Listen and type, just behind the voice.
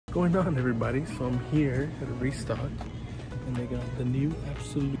What's going on, everybody? So I'm here at a Restock and they got the new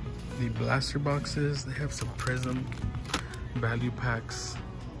Absolute, the blaster boxes. They have some Prism value packs,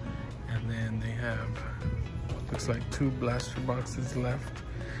 and then they have, looks like 2 blaster boxes left,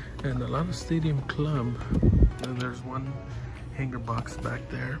 and a lot of Stadium Club. And there's one hanger box back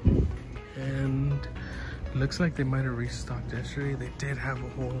there, and it looks like they might have restocked yesterday. They did have a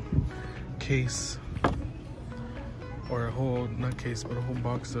whole case, or a whole, not case, but a whole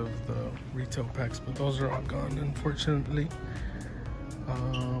box of the retail packs, but those are all gone, unfortunately.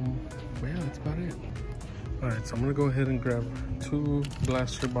 But yeah, that's about it. All right, so I'm gonna go ahead and grab 2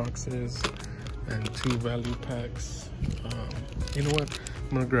 blaster boxes and 2 value packs. You know what?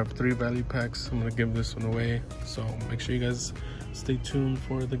 I'm gonna grab 3 value packs. I'm gonna give this one away, so make sure you guys stay tuned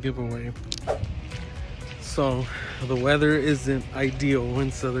for the giveaway. So the weather isn't ideal in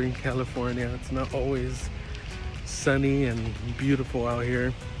Southern California. It's not always sunny and beautiful out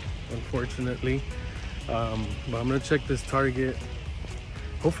here, unfortunately. But I'm gonna check this Target.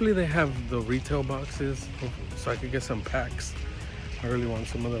 Hopefully they have the retail boxes so I could get some packs. I really want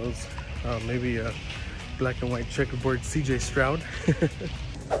some of those. Maybe a black and white checkerboard CJ Stroud.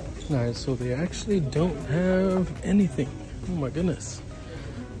 All right, so they actually don't have anything. Oh my goodness.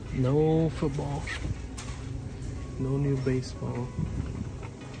 No football, no new baseball.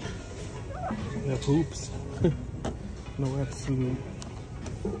 They have hoops. No Absolute.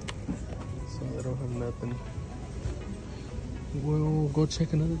 So they don't have nothing. We'll go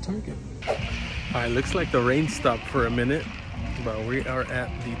check another Target. All right, looks like the rain stopped for a minute, but we are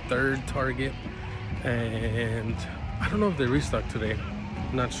at the 3rd Target, and I don't know if they restocked today.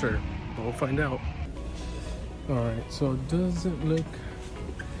 I'm not sure, but we'll find out. All right, so it doesn't look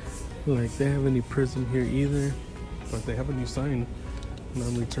like they have any Prism here either, but they have a new sign,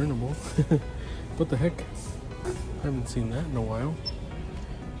 non-returnable. What the heck? I haven't seen that in a while.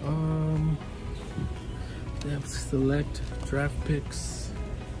 They have select draft picks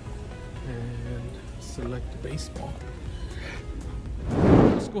and select baseball.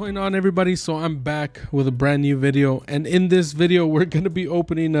 What's going on, everybody? So I'm back with a brand new video, and in this video we're going to be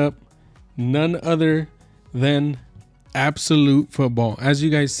opening up none other than Absolute football. As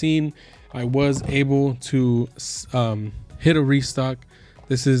you guys seen, I was able to hit a restock.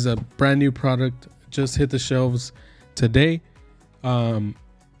 This is a brand new product, just hit the shelves today. From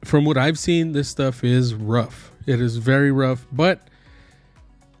what I've seen, this stuff is rough. It is very rough, but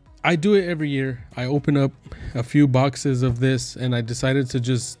I do it every year. I open up a few boxes of this, and I decided to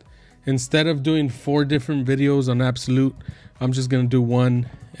just, instead of doing 4 different videos on Absolute, I'm just gonna do one.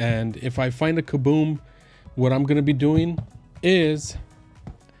 And if I find a KABOOM, what I'm gonna be doing is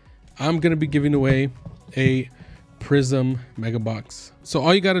I'm gonna be giving away a Prism mega box. So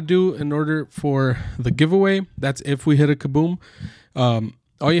all you got to do in order for the giveaway, that's if we hit a KABOOM,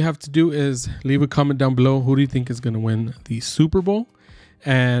 all you have to do is leave a comment down below. Who do you think is going to win the Super Bowl?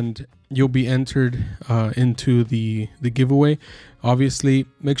 And you'll be entered into the giveaway. Obviously,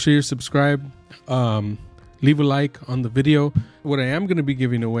 make sure you're subscribed. Leave a like on the video. What I am going to be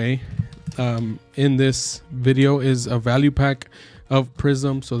giving away in this video is a value pack of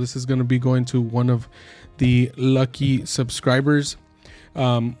Prism. So this is going to be going to one of the lucky subscribers.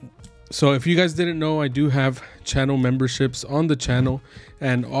 So if you guys didn't know, I do have channel memberships on the channel,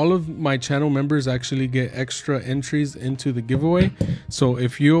 and all of my channel members actually get extra entries into the giveaway. So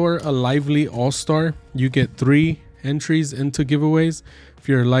if you're a Lively All-Star, you get 3 entries into giveaways. If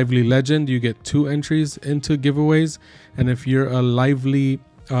you're a Lively Legend, you get 2 entries into giveaways. And if you're a Lively,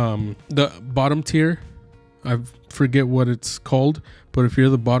 the bottom tier, I forget what it's called, but if you're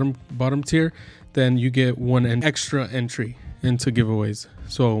the bottom tier, then you get 1 extra entry into giveaways.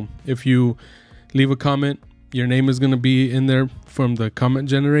 So if you leave a comment, your name is going to be in there from the comment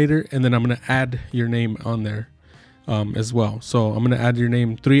generator, and then I'm going to add your name on there as well. So I'm going to add your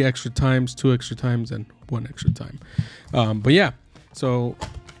name 3 extra times, 2 extra times, and 1 extra time. But yeah, so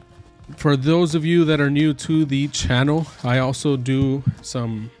for those of you that are new to the channel, I also do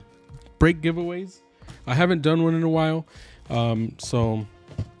some break giveaways. I haven't done one in a while,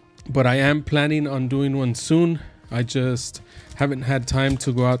 but I am planning on doing one soon. I just haven't had time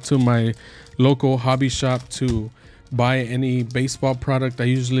to go out to my local hobby shop to buy any baseball product. I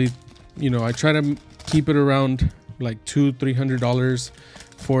usually, I try to keep it around like $200-300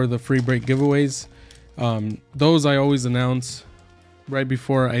 for the free break giveaways. Those I always announce right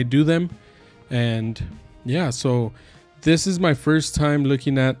before I do them. And yeah, so this is my first time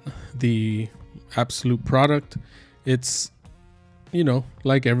looking at the Absolute product. It's,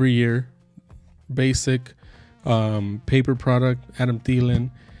 like every year, basic paper product. Adam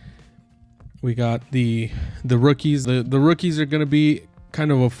Thielen. We got the rookies. The rookies are going to be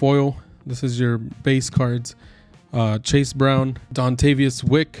kind of a foil. This is your base cards. Chase Brown, Dontavius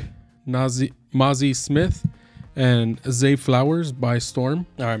Wick, Mozzie Smith, and Zay Flowers by Storm.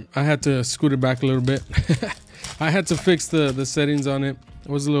 All right, I had to scoot it back a little bit. I had to fix the settings on it. It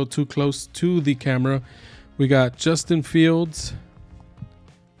was a little too close to the camera. We got Justin Fields,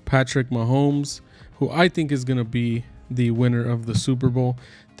 Patrick Mahomes, who I think is going to be the winner of the Super Bowl.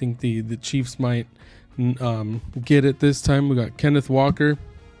 I think the Chiefs might get it this time. We got Kenneth Walker,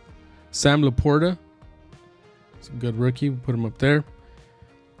 Sam Laporta. It's a good rookie. We'll put him up there.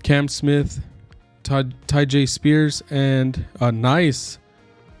 Cam Smith, Ty J. Spears, and a nice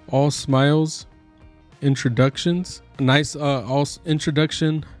all smiles introductions. A nice all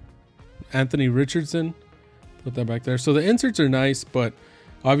introduction, Anthony Richardson. Put that back there. So the inserts are nice, but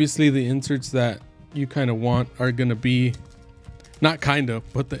obviously the inserts that you kind of want are going to be, not kind of,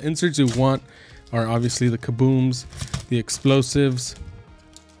 but the inserts you want are obviously the KABOOMs, the explosives.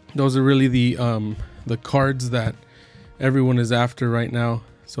 Those are really the cards that everyone is after right now.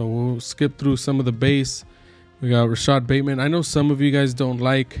 So we'll skip through some of the base. We got Rashad Bateman. I know some of you guys don't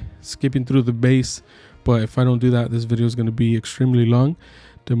like skipping through the base, but if I don't do that, this video is going to be extremely long.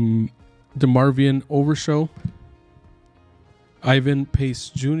 DeMarvion Overshow, Ivan Pace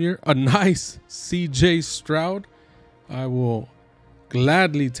Jr., a nice CJ Stroud. I will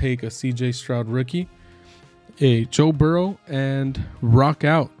gladly take a CJ Stroud rookie, a Joe Burrow, and rock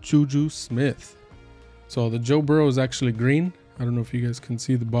out Juju Smith. So the Joe Burrow is actually green. I don't know if you guys can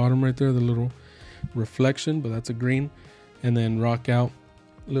see the bottom right there, the little reflection, but that's a green. And then rock out,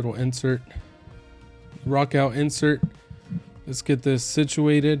 little insert, rock out insert. Let's get this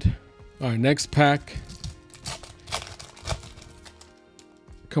situated. All right, next pack.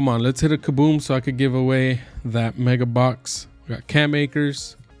 Come on, let's hit a KABOOM so I could give away that mega box. We got Cam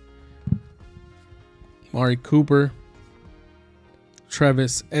Akers, Mari Cooper,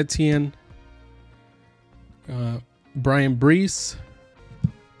 Travis Etienne, Brian Brees,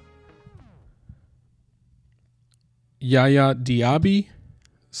 Yaya Diaby,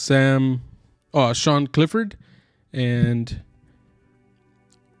 Sean Clifford, and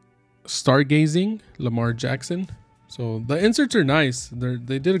Stargazing, Lamar Jackson. So the inserts are nice.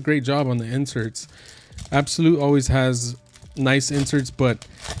 They did a great job on the inserts. Absolute always has nice inserts, but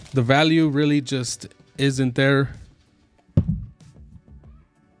the value really just isn't there.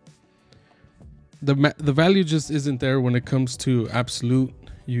 The value just isn't there when it comes to Absolute.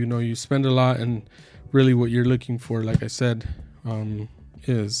 You know, you spend a lot, and really what you're looking for, like I said,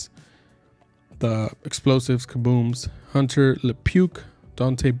 is the explosives, KABOOMs. Hunter LePuke,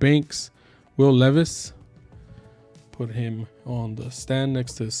 Dante Banks, Will Levis. Put him on the stand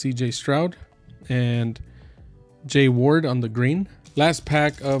next to CJ Stroud, and Jay Ward on the green. Last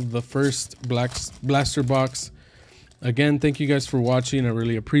pack of the first blaster box. Again, thank you guys for watching. I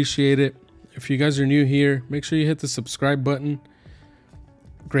really appreciate it. If you guys are new here, make sure you hit the subscribe button.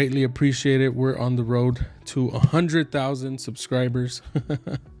 Greatly appreciate it. We're on the road to 100,000 subscribers.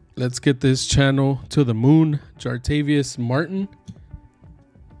 Let's get this channel to the moon. Jartavius Martin,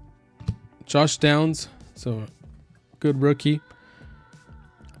 Josh Downs, so good rookie.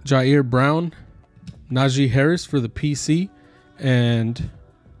 Jair Brown, Najee Harris for the PC, and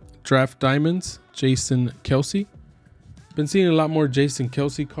Draft Diamonds, Jason Kelsey. Been seeing a lot more Jason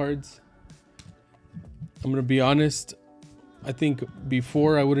Kelsey cards. I'm gonna be honest, I think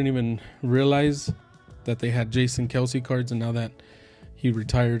before I wouldn't even realize that they had Jason Kelsey cards, and now that he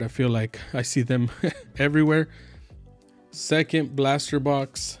retired, I feel like I see them everywhere. Second blaster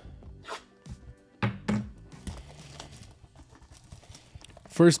box.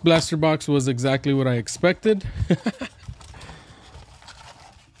 First blaster box was exactly what I expected.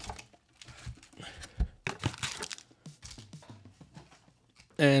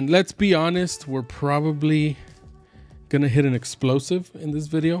 And let's be honest, we're probably gonna hit an explosive in this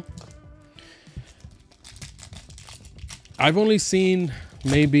video. I've only seen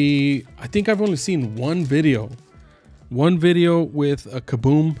I think I've only seen one video with a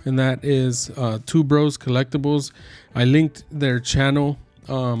KABOOM, and that is Two Bros Collectibles. I linked their channel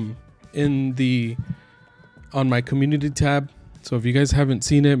on my community tab, so if you guys haven't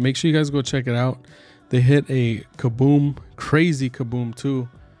seen it, make sure you guys go check it out. They hit a KABOOM, crazy KABOOM too.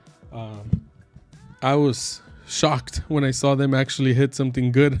 I was shocked when I saw them actually hit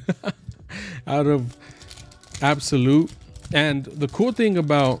something good out of Absolute. And the cool thing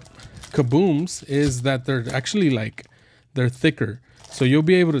about KABOOMs is that they're actually they're thicker, so you'll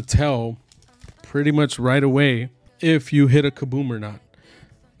be able to tell pretty much right away if you hit a KABOOM or not.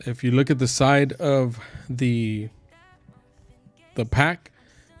 If you look at the side of the pack,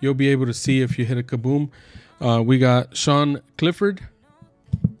 you'll be able to see if you hit a KABOOM. We got Sean Clifford,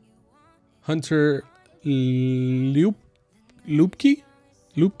 Hunter Lupke,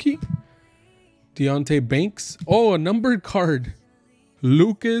 Deontay Banks. Oh, a numbered card.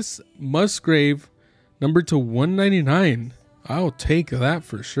 Lucas Musgrave, numbered to 199. I'll take that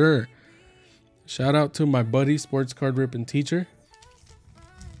for sure. Shout out to my buddy, Sports Card Ripping Teacher.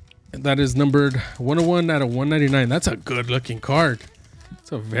 That is numbered 101 out of 199. That's a good looking card.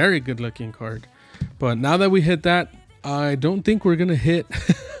 It's a very good looking card. But now that we hit that, I don't think we're going to hit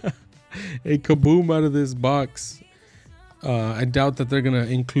a KABOOM out of this box. I doubt that they're going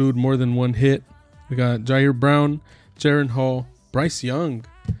to include more than one hit. We got Jair Brown, Jaron Hall, Bryce Young.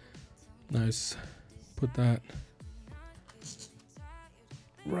 Nice. Put that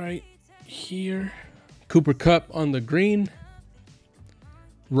right here. Cooper Kupp on the green.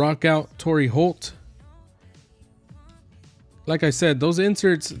 Rock out Torrey Holt. Like I said, those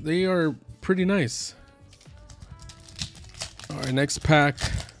inserts, they are pretty nice. All right, next pack.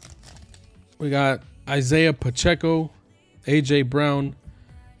 We got Isaiah Pacheco, AJ Brown,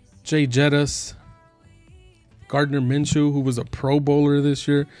 Jay Jettis, Gardner Minshew, who was a Pro Bowler this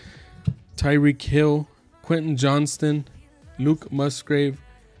year, Tyreek Hill, Quentin Johnston, Luke Musgrave,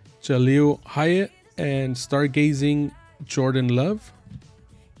 Jaleel Hyatt, and stargazing Jordan Love.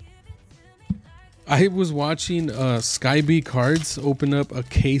 I was watching Skybe Cards open up a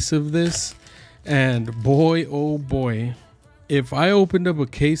case of this, and boy, oh boy, if I opened up a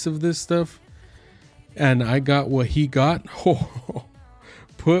case of this stuff and I got what he got, oh,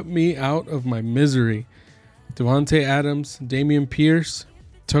 put me out of my misery. Devontae Adams, Damian Pierce,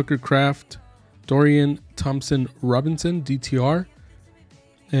 Tucker Kraft, Dorian Thompson Robinson, DTR,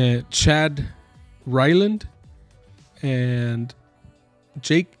 Chad Ryland, and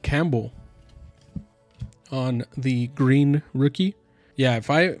Jake Campbell on the green rookie. Yeah, if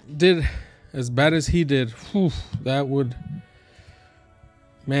I did as bad as he did, whew, that would,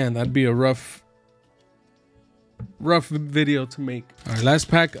 man, that'd be a rough video to make. All right, last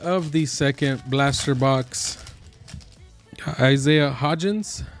pack of the second blaster box. Isaiah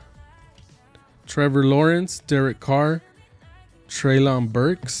Hodgins, Trevor Lawrence, Derek Carr, Treylon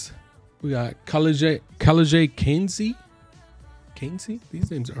Burks. We got Khalajay Kainsey.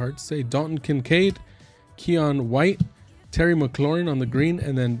 These names are hard to say. Dalton Kincaid, Keon White, Terry McLaurin on the green,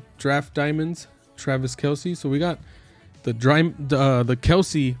 and then draft diamonds, Travis Kelce. So we got the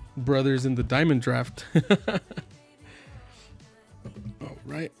Kelce brothers in the diamond draft. All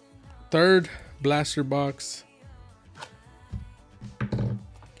right, third blaster box.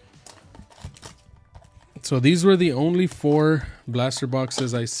 So these were the only 4 blaster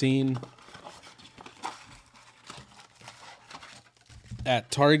boxes I seen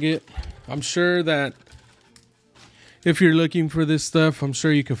at Target. I'm sure that if you're looking for this stuff, I'm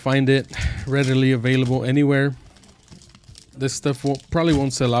sure you can find it readily available anywhere. This stuff probably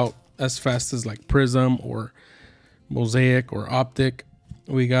won't sell out as fast as like Prism or Mosaic or Optic.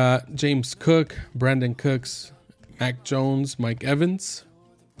 We got James Cook, Brandon Cooks, Mac Jones, Mike Evans,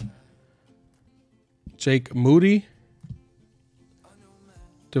 Jake Moody,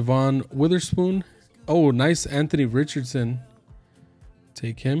 Devon Witherspoon. Oh, nice Anthony Richardson.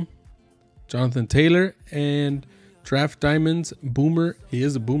 Take him. Jonathan Taylor, and draft diamonds, Boomer. He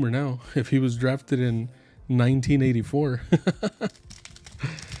is a Boomer now. If he was drafted in 1984.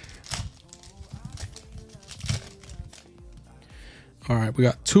 All right, we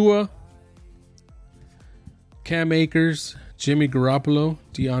got Tua, Cam Akers, Jimmy Garoppolo,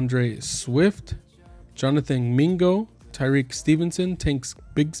 DeAndre Swift, Jonathan Mingo, Tyreek Stevenson, Tanks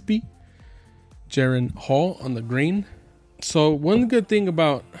Bigsby, Jaron Hall on the green. So one good thing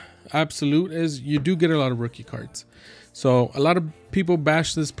about Absolute is you do get a lot of rookie cards. So a lot of people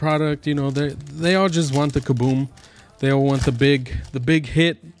bash this product. You know, they all just want the KABOOM. They all want the big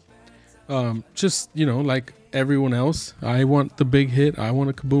hit. Just, you know, like everyone else, I want the big hit. I want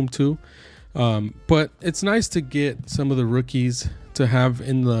a KABOOM too. But it's nice to get some of the rookies to have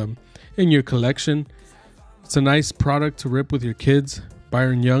in your collection. It's a nice product to rip with your kids.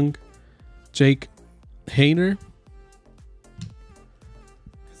 Byron Young, Jake Hayner,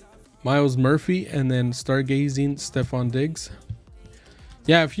 Miles Murphy, and then stargazing Stephon Diggs.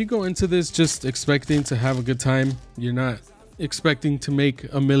 Yeah, if you go into this just expecting to have a good time, you're not expecting to make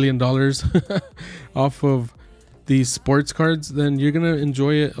 $1 million off of these sports cards, then you're gonna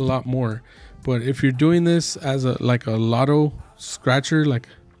enjoy it a lot more. But if you're doing this as a lotto scratcher, like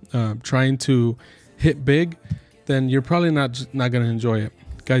trying to hit big, then you're probably not gonna enjoy it.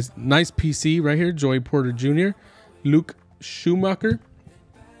 Guys, nice PC right here. Joey Porter Jr., Luke Schumacher,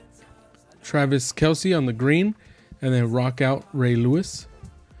 Travis Kelce on the green, and then rock out Ray Lewis.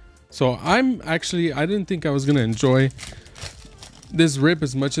 So I didn't think I was gonna enjoy this rip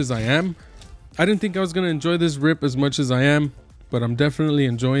as much as I am. I didn't think I was going to enjoy this rip as much as I am, but I'm definitely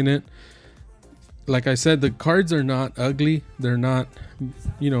enjoying it. Like I said, the cards are not ugly. They're not,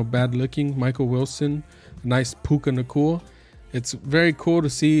 you know, bad looking. Michael Wilson, nice Puka Nakua. It's very cool to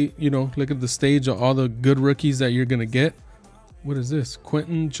see, you know, look at the stage of all the good rookies that you're going to get. What is this?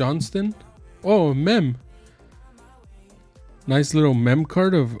 Quentin Johnston? Oh, a mem. Nice little mem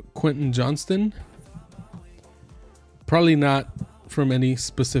card of Quentin Johnston. Probably not from any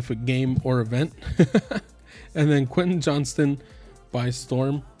specific game or event. And then Quentin Johnston by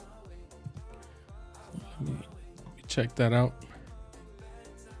Storm. Let me check that out.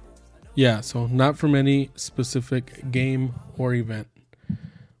 Yeah, so not from any specific game or event.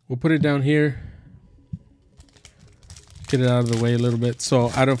 We'll put it down here. Get it out of the way a little bit.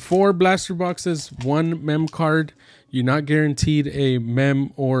 So out of 4 blaster boxes, 1 mem card. You're not guaranteed a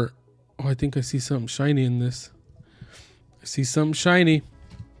mem or... Oh, I think I see something shiny in this. I see something shiny.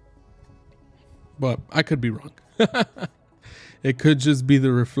 But I could be wrong. It could just be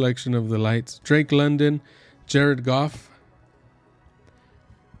the reflection of the lights. Drake London, Jared Goff,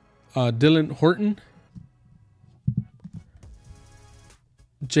 Dylan Horton,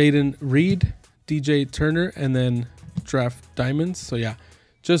 Jaden Reed, DJ Turner, and then Draft Diamonds. So yeah,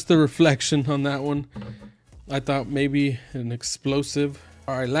 just the reflection on that one. I thought maybe an explosive.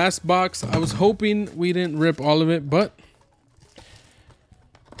 All right, last box. I was hoping we didn't rip all of it, but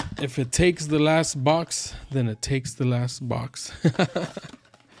if it takes the last box, then it takes the last box.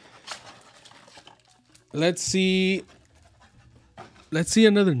 Let's see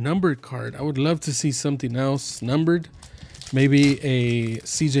another numbered card. I would love to see something else numbered. Maybe a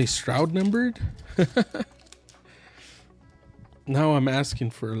CJ Stroud numbered. Now I'm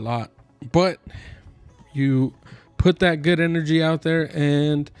asking for a lot, but you put that good energy out there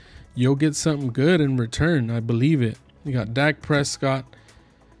and you'll get something good in return. I believe it. You got Dak Prescott,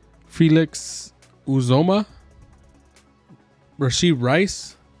 Felix Uzoma, Rashee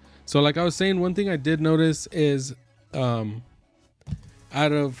Rice. So like I was saying, one thing I did notice is out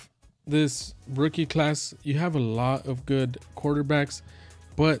of this rookie class, you have a lot of good quarterbacks,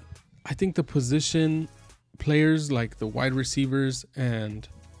 but I think the position players like the wide receivers and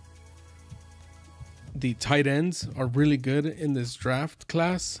the tight ends are really good in this draft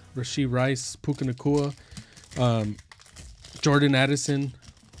class. Rashee Rice, Puka Nakua, Jordan Addison,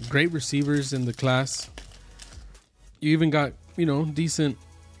 great receivers in the class. You even got, you know, decent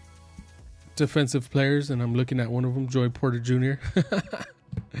defensive players, and I'm looking at one of them, Joy Porter Jr.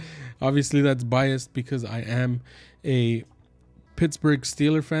 Obviously that's biased because I am a Pittsburgh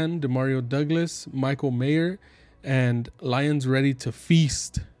Steelers fan. Demario Douglas, Michael Mayer, and Lions Ready to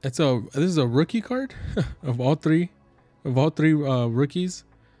Feast. This is a rookie card of all three rookies.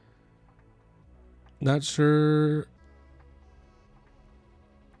 Not sure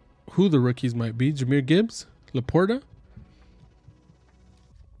who the rookies might be. Jahmyr Gibbs, Laporta.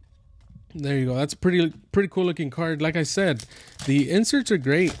 There you go. That's a pretty cool looking card. Like I said, the inserts are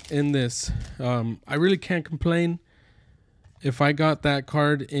great in this. I really can't complain. If I got that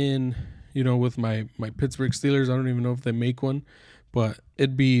card in, you know, with my Pittsburgh Steelers, I don't even know if they make one, but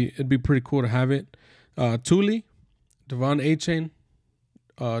it'd be pretty cool to have it. Thule, Devon Achane,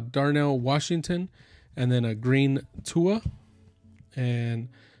 Darnell Washington, and then a green Tua and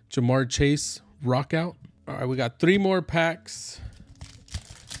Jamar Chase rock out. All right, we got 3 more packs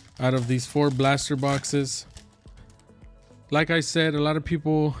out of these 4 blaster boxes. Like I said, a lot of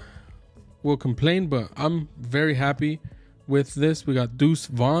people will complain, but I'm very happy with this. We got Deuce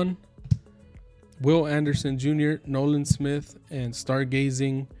Vaughn, Will Anderson Jr., Nolan Smith, and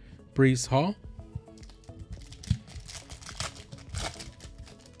Stargazing Breece Hall.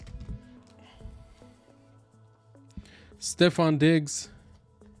 Stephon Diggs,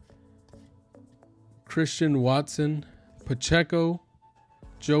 Christian Watson, Pacheco,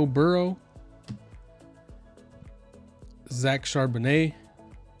 Joe Burrow, Zach Charbonnet.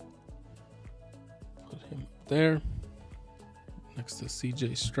 Put him up there next to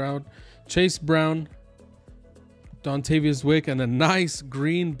CJ Stroud. Chase Brown, Dontavius Wick, and a nice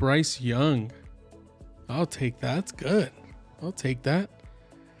green Bryce Young. I'll take that. That's good. I'll take that.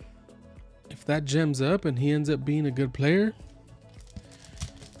 If that gems up and he ends up being a good player,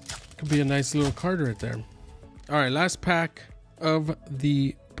 could be a nice little card right there. All right, last pack of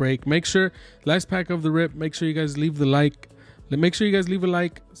the break. Last pack of the rip. Make sure you guys leave the like. Make sure you guys leave a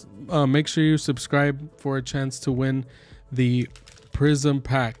like. Make sure you subscribe for a chance to win the Prism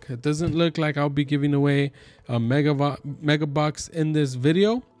pack. It doesn't look like I'll be giving away a mega box in this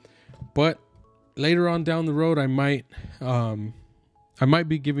video, but later on down the road I might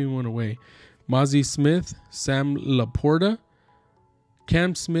be giving one away. Mozzie Smith, Sam Laporta,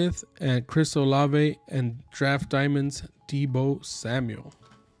 Cam Smith and Chris Olave, and Draft Diamonds, Deebo Samuel.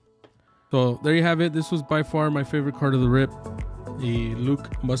 So there you have it. This was by far my favorite card of the rip. The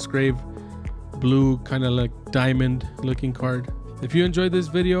Luke Musgrave blue, kind of like diamond looking card. If you enjoyed this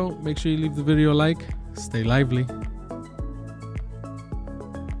video, make sure you leave the video a like. Stay lively.